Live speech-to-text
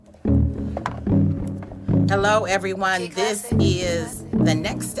Hello, everyone. This is the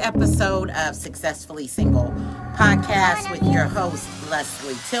next episode of Successfully Single podcast with your host,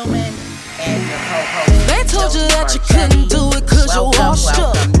 Leslie Tillman, and your co-host, They told you that you Barchetti. couldn't do it because you washed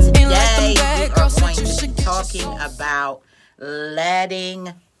up. Today, we are going to be talking about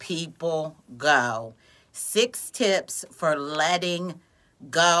letting people go. 6 tips for letting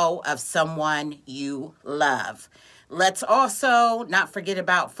go of someone you love. Let's also not forget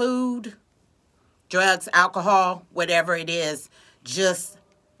about food, drugs, alcohol, whatever it is, just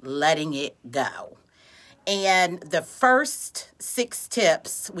letting it go. And the first 6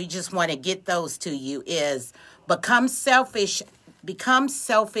 tips, we just want to get those to you, is become selfish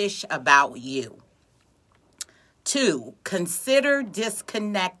about you. 2, consider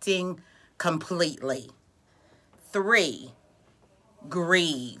disconnecting completely. 3,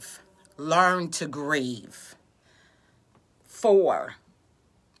 grieve. Learn to grieve. 4,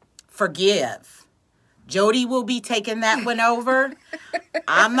 forgive. Jodi will be taking that one over.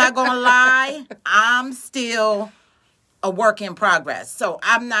 I'm not going to lie. I'm still a work in progress. So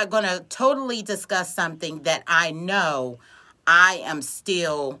I'm not going to totally discuss something that I know I am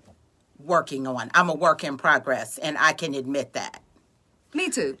still working on. I'm a work in progress, and I can admit that. Me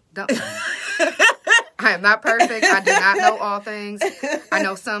too. I am not perfect. I do not know all things. I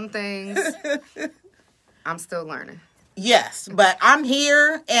know some things. I'm still learning. Yes, but I'm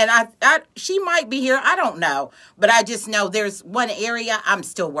here, and she might be here. I don't know. But I just know there's one area I'm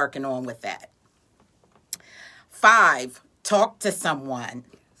still working on with that. 5, talk to someone.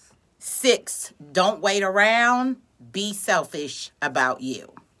 6, don't wait around. Be selfish about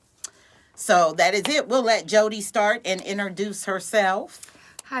you. So that is it. We'll let Jodi start and introduce herself.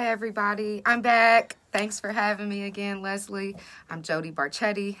 Hi, everybody. I'm back. Thanks for having me again, Leslie. I'm Jodi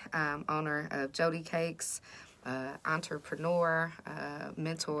Barchetti, owner of Jodi Cakes. Entrepreneur,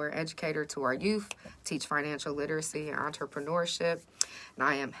 mentor, educator to our youth, teach financial literacy and entrepreneurship. And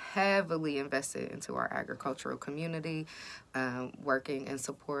I am heavily invested into our agricultural community, working in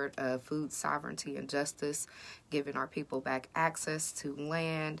support of food sovereignty and justice, giving our people back access to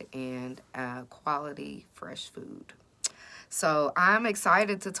land and quality fresh food. So I'm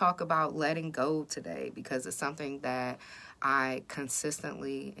excited to talk about letting go today because it's something that I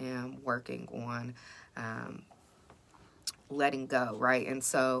consistently am working on. Letting go, right? And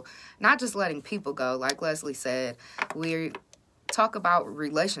so not just letting people go, like Leslie said, we talk about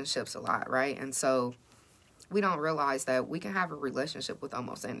relationships a lot, right? And so we don't realize that we can have a relationship with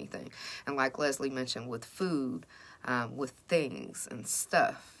almost anything. And like Leslie mentioned, with food, with things and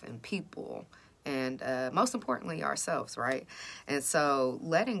stuff and people, and most importantly, ourselves, right? And so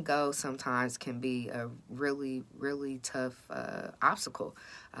letting go sometimes can be a really, really tough obstacle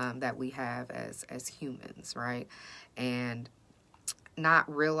that we have as humans, right? And not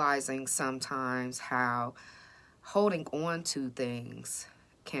realizing sometimes how holding on to things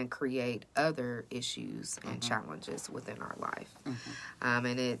can create other issues and challenges within our life.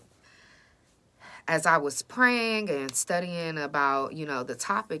 And it, as I was praying and studying about, the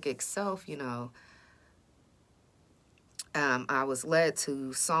topic itself, I was led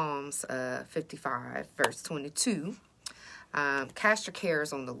to Psalms 55, verse 22. Cast your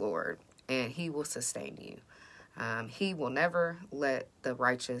cares on the Lord, and he will sustain you. He will never let the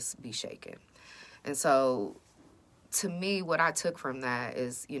righteous be shaken. And so, to me, what I took from that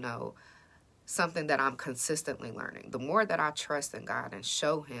is, something that I'm consistently learning. The more that I trust in God and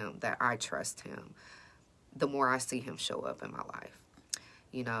show him that I trust him, the more I see him show up in my life.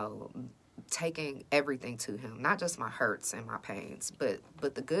 Taking everything to him, not just my hurts and my pains, but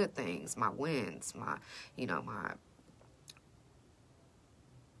the good things, my wins, my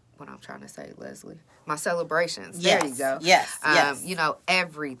what I'm trying to say, Leslie, my celebrations. Yes, there you go. Yes.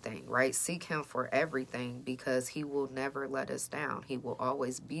 Everything, right? Seek him for everything because he will never let us down. He will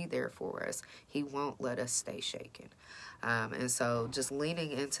always be there for us. He won't let us stay shaken. And so just leaning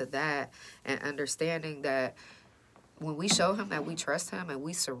into that and understanding that when we show him that we trust him and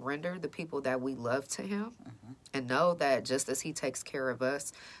we surrender the people that we love to him and know that just as he takes care of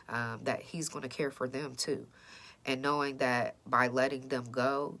us, that he's going to care for them too. And knowing that by letting them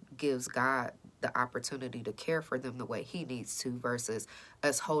go gives God the opportunity to care for them the way he needs to versus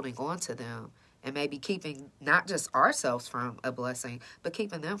us holding on to them and maybe keeping not just ourselves from a blessing, but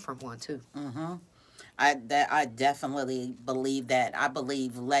keeping them from one too. I definitely believe that. I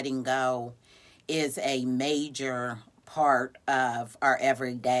believe letting go is a major part of our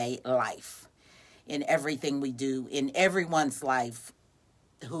everyday life. In everything we do, in everyone's life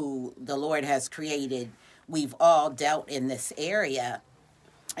who the Lord has created, we've all dealt in this area.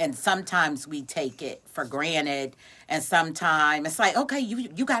 And sometimes we take it for granted. And sometimes it's like, okay, you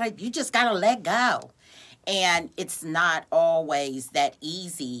just gotta let go. And it's not always that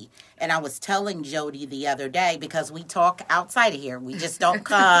easy. And I was telling Jodi the other day, because we talk outside of here. We just don't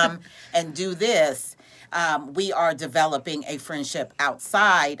come and do this. We are developing a friendship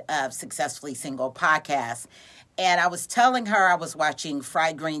outside of Successfully Single podcast. And I was telling her I was watching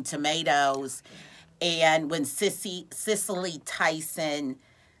Fried Green Tomatoes. And when Cicely Tyson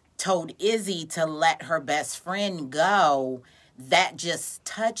told Izzy to let her best friend go, that just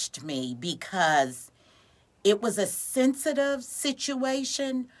touched me, because it was a sensitive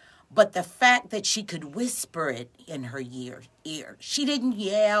situation, but the fact that she could whisper it in her ear. She didn't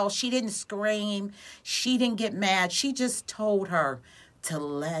yell, she didn't scream, she didn't get mad. She just told her to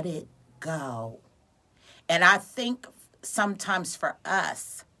let it go. And I think sometimes for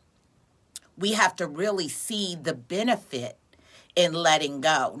us, we have to really see the benefit in letting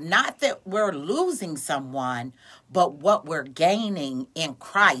go. Not that we're losing someone, but what we're gaining in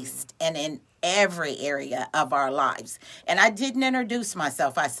Christ and in every area of our lives. And I didn't introduce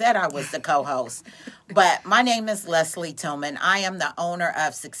myself. I said I was the co-host. But my name is Leslie Tillman. I am the owner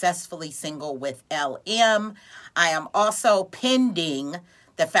of Successfully Single with LM. I am also pending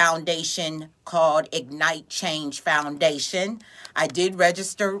the foundation called Ignite Change Foundation. I did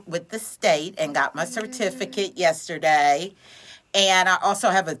register with the state and got my certificate yesterday. And I also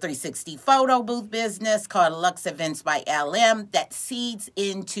have a 360 photo booth business called Lux Events by LM that seeds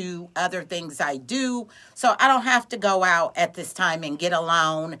into other things I do. So I don't have to go out at this time and get a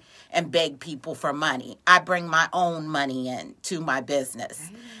loan and beg people for money. I bring my own money in to my business.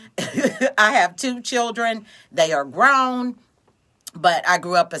 I have 2 children. They are grown, but I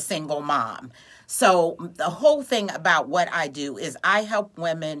grew up a single mom. So the whole thing about what I do is I help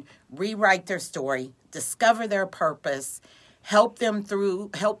women rewrite their story, discover their purpose, help them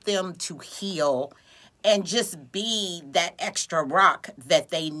to heal, and just be that extra rock that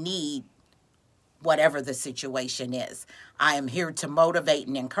they need, whatever the situation is. I am here to motivate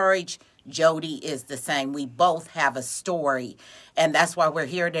and encourage. Jodi is the same. We both have a story, and that's why we're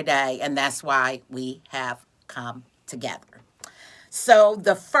here today, and that's why we have come together. So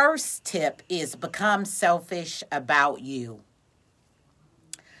the first tip is become selfish about you.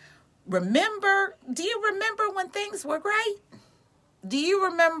 Do you remember when things were great? Do you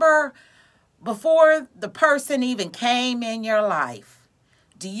remember before the person even came in your life?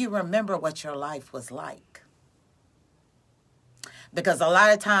 Do you remember what your life was like? Because a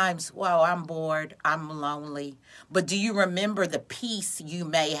lot of times, well, I'm bored, I'm lonely. But do you remember the peace you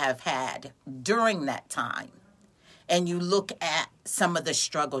may have had during that time? And you look at some of the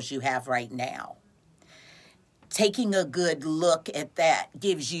struggles you have right now. Taking a good look at that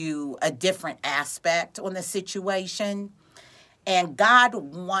gives you a different aspect on the situation. And God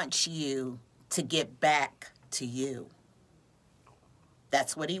wants you to get back to you.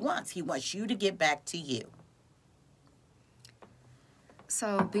 That's what he wants. He wants you to get back to you.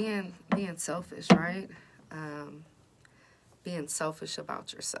 So being selfish, right? Being selfish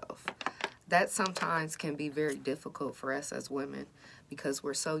about yourself. That sometimes can be very difficult for us as women because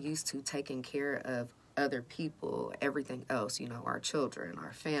we're so used to taking care of other people, everything else, our children,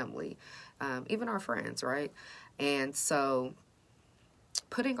 our family, even our friends, right? And so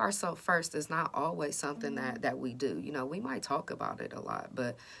putting ourselves first is not always something that we do. We might talk about it a lot,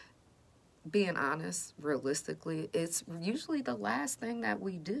 but being honest, realistically, it's usually the last thing that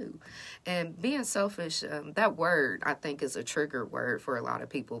we do. And being selfish, that word, I think, is a trigger word for a lot of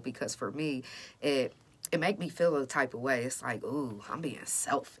people because for me, it make me feel a type of way. It's like, ooh, I'm being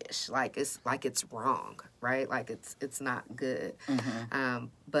selfish. Like it's wrong, right? Like it's not good. Mm-hmm.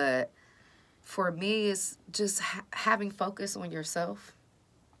 But for me, it's just having focus on yourself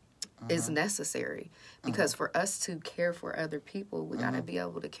is necessary because for us to care for other people, we got to be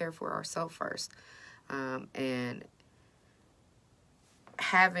able to care for ourselves first. And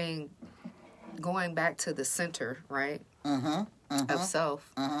going back to the center, right, of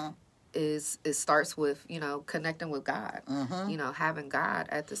self, it starts with, connecting with God, having God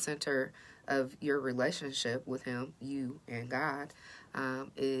at the center of your relationship with him, you and God.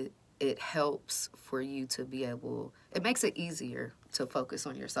 It helps for you to be able, it makes it easier to focus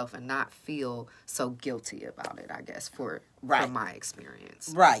on yourself and not feel so guilty about it, I guess, from my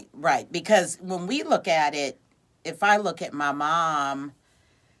experience. Right. Because when we look at it, if I look at my mom,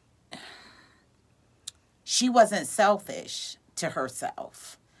 she wasn't selfish to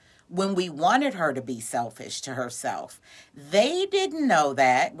herself. When we wanted her to be selfish to herself, they didn't know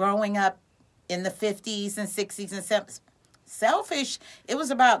that growing up in the 50s and 60s and 70s. Selfish, it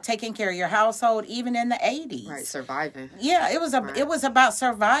was about taking care of your household even in the 80s. Right, surviving. Yeah, it was about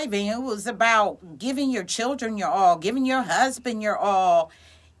surviving. It was about giving your children your all, giving your husband your all.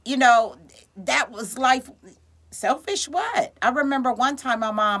 that was life. Selfish what? I remember one time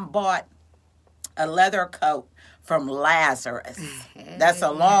my mom bought a leather coat from Lazarus. That's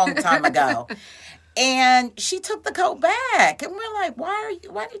a long time ago. And she took the coat back. And we're like,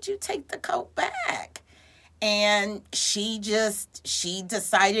 why did you take the coat back? And she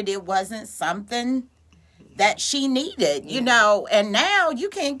decided it wasn't something that she needed, you know. And now you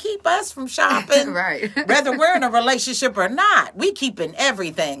can't keep us from shopping. Right. Whether we're in a relationship or not. We keeping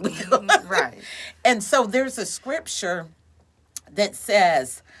everything. Right. And so there's a scripture that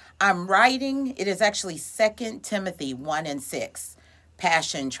says, I'm writing, it is actually 2 Timothy 1:6,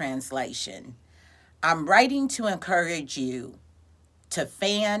 Passion Translation. I'm writing to encourage you to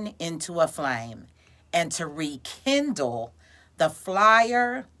fan into a flame and to rekindle the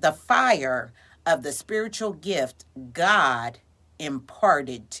fire of the spiritual gift God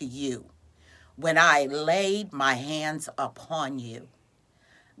imparted to you when I laid my hands upon you.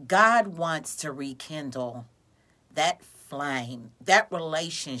 God wants to rekindle that flame, that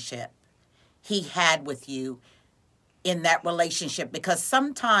relationship he had with you in that relationship. Because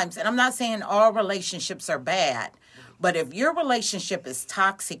sometimes, and I'm not saying all relationships are bad, but if your relationship is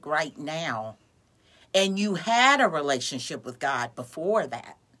toxic right now, and you had a relationship with God before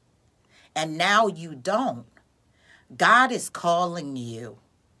that, and now you don't, God is calling you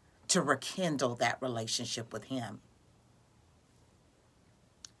to rekindle that relationship with him.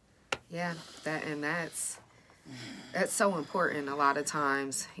 Yeah, that's so important. A lot of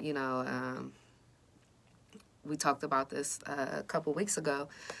times, you know, we talked about this a couple weeks ago,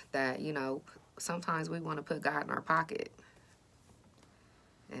 that, you know, sometimes we want to put God in our pocket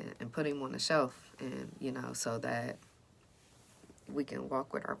and put him on the shelf, and, you know, so that we can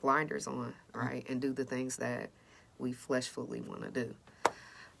walk with our blinders on, right, and do the things that we fleshfully want to do.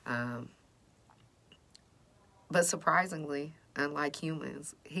 But surprisingly, unlike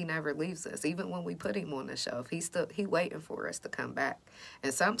humans, he never leaves us. Even when we put him on the shelf, he waiting for us to come back.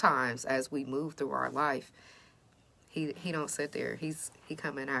 And sometimes as we move through our life, he don't sit there. He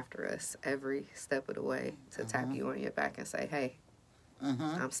coming after us every step of the way to tap you on your back and say, hey,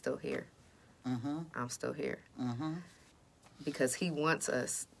 I'm still here. I'm still here. Because he wants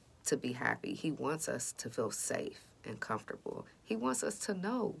us to be happy. He wants us to feel safe and comfortable. He wants us to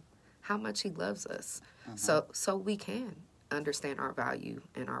know how much he loves us, so we can understand our value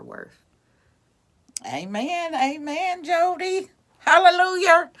and our worth. Amen. Amen, Jodi.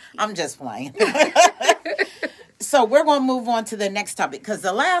 Hallelujah. I'm just playing. So we're going to move on to the next topic, because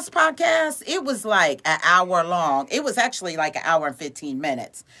the last podcast, it was like an hour long. It was actually like an hour and 15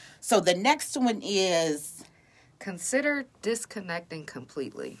 minutes. So the next one is... Consider disconnecting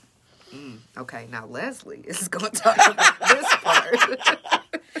completely. Okay, now Leslie is going to talk about this part.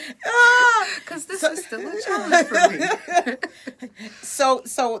 Because this is still a challenge for me.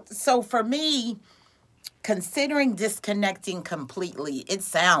 So for me, considering disconnecting completely, it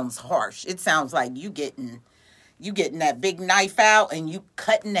sounds harsh. It sounds like you getting that big knife out and you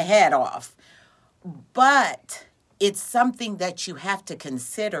cutting the head off. But it's something that you have to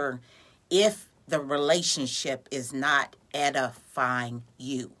consider if the relationship is not edifying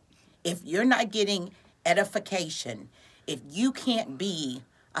you. If you're not getting edification, if you can't be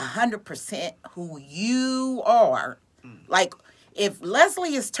 100% who you are, like if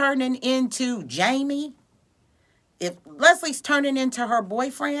Leslie is turning into Jamie, if Leslie's turning into her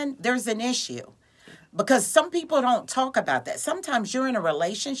boyfriend, there's an issue. Because some people don't talk about that. Sometimes you're in a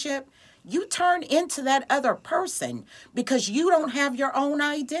relationship, you turn into that other person because you don't have your own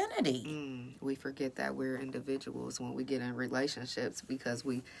identity. We forget that we're individuals when we get in relationships, because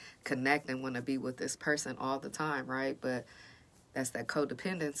we connect and want to be with this person all the time, right? But that's that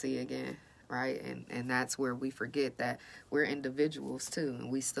codependency again, right? And that's where we forget that we're individuals too,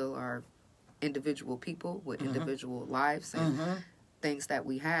 and we still are individual people with individual lives and things that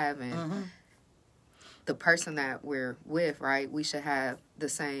we have, and the person that we're with, right, we should have the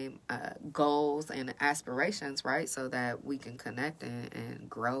same goals and aspirations, right, so that we can connect and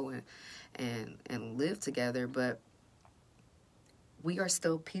grow and live together. But we are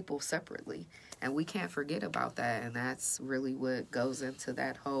still people separately, and we can't forget about that. And that's really what goes into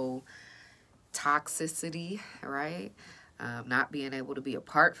that whole toxicity, right? Not being able to be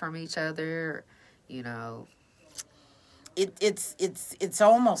apart from each other, you know. It's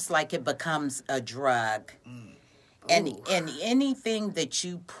almost like it becomes a drug. And anything that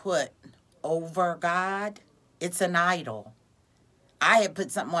you put over God, it's an idol. I had put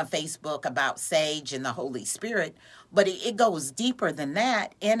something on Facebook about sage and the Holy Spirit, but it goes deeper than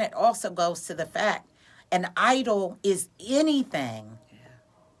that, and it also goes to the fact an idol is anything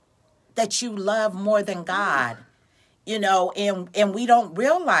that you love more than God. and we don't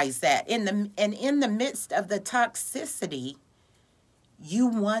realize that in the midst of the toxicity, you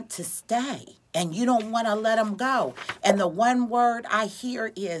want to stay and you don't want to let him go. And the one word I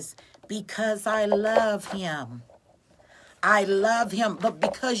hear is, because I love him. I love him. But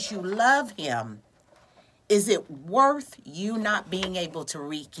because you love him, is it worth you not being able to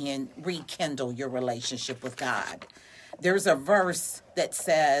rekindle your relationship with God? There's a verse that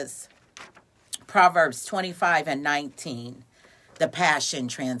says, Proverbs 25:19, the Passion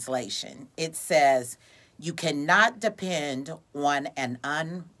Translation. It says, you cannot depend on an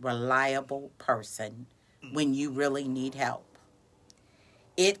unreliable person when you really need help.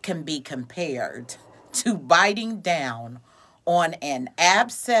 It can be compared to biting down on an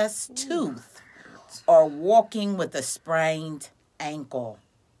abscessed tooth or walking with a sprained ankle.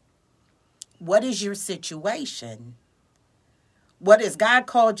 What is your situation? What has God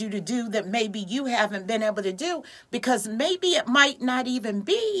called you to do that maybe you haven't been able to do? Because maybe it might not even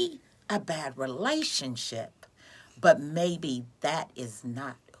be a bad relationship, but maybe that is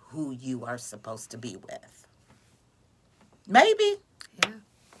not who you are supposed to be with. Maybe. Yeah.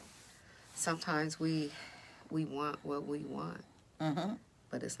 Sometimes we want what we want,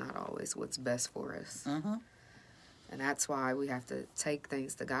 but it's not always what's best for us. And that's why we have to take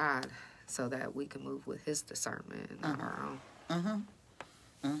things to God so that we can move with his discernment and not our own.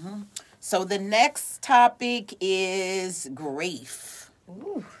 So the next topic is grief.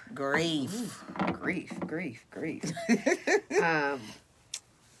 Ooh. Grief. Ooh. Grief.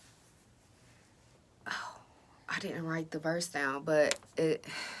 I didn't write the verse down, but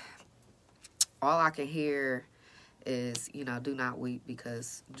all I can hear is, do not weep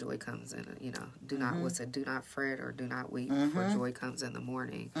because joy comes in, do not fret or do not weep for joy comes in the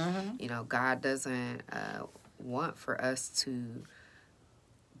morning. God doesn't want for us to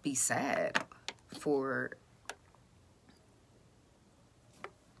be sad for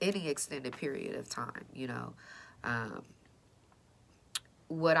any extended period of time.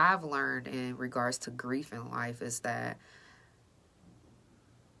 What I've learned in regards to grief in life is that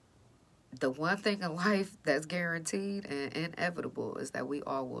the one thing in life that's guaranteed and inevitable is that we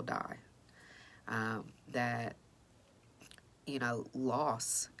all will die. That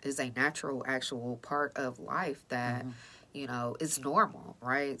loss is a natural, actual part of life that, is normal,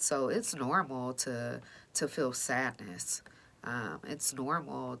 right? So it's normal to feel sadness. It's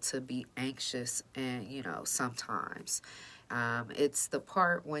normal to be anxious and, sometimes. It's the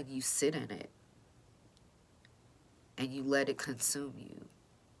part when you sit in it and you let it consume you.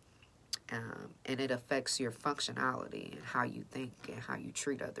 And it affects your functionality and how you think and how you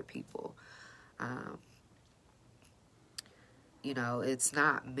treat other people. It's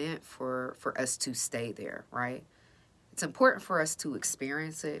not meant for us to stay there, right? It's important for us to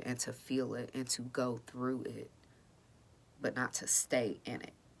experience it and to feel it and to go through it, but not to stay in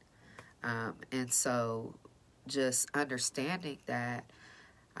it. And so just understanding that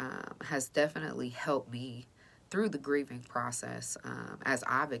has definitely helped me through the grieving process as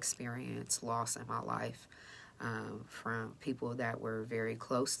I've experienced loss in my life, from people that were very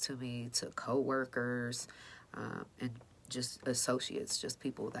close to me to coworkers and just associates, just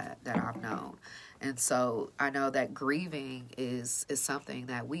people that I've known. And so I know that grieving is something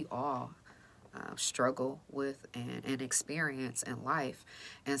that we all struggle with and experience in life.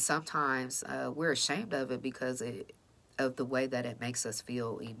 And sometimes we're ashamed of it because of the way that it makes us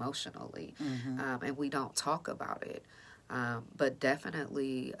feel emotionally. And we don't talk about it. But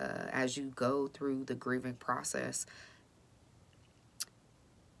definitely as you go through the grieving process,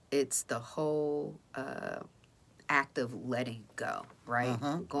 it's the whole act of letting go, right?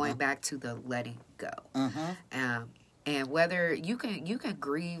 Going back to the letting go. And whether you can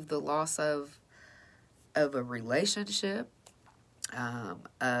grieve the loss of a relationship,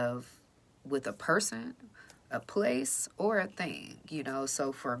 with a person, a place, or a thing,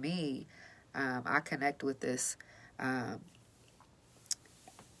 So for me, I connect with this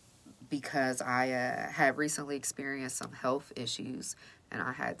because I had recently experienced some health issues, and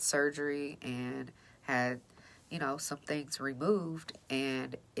I had surgery and had, some things removed,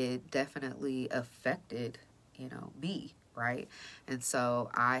 and it definitely affected, me, right? And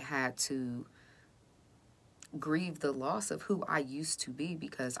so I had to grieve the loss of who I used to be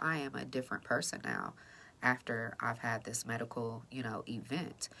because I am a different person now after I've had this medical,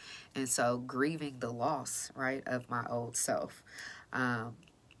 event. And so grieving the loss, right, of my old self. And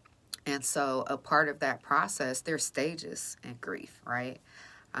so a part of that process, there's stages in grief, right?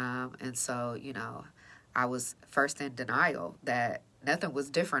 And so, I was first in denial that nothing was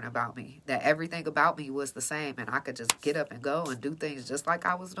different about me, that everything about me was the same and I could just get up and go and do things just like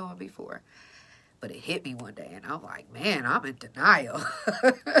I was doing before. But it hit me one day, and I'm like, man, I'm in denial.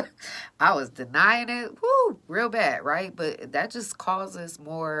 I was denying it, real bad, right? But that just causes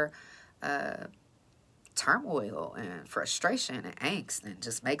more turmoil and frustration and angst, and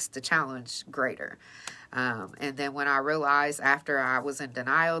just makes the challenge greater. And then when I realized after I was in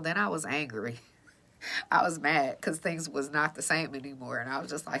denial, then I was angry. I was mad because things was not the same anymore. And I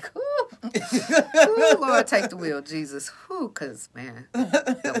was just like, ooh, Lord, take the wheel, Jesus. Because, man,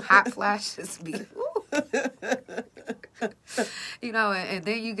 the hot flashes be, you know, and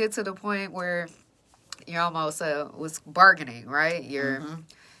then you get to the point where you're almost was bargaining, right?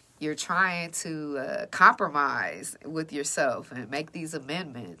 You're trying to compromise with yourself and make these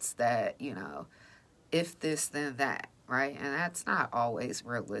amendments that, you know, if this, then that, right? And that's not always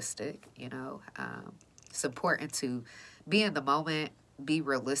realistic, you know. It's important to be in the moment, be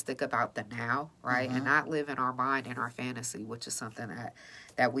realistic about the now, right? And not live in our mind and our fantasy, which is something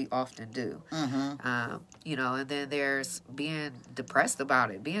that we often do. You know, and then there's being depressed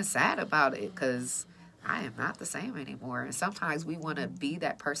about it, being sad about it, because I am not the same anymore. And sometimes we want to be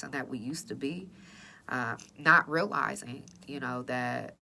that person that we used to be, not realizing, you know, that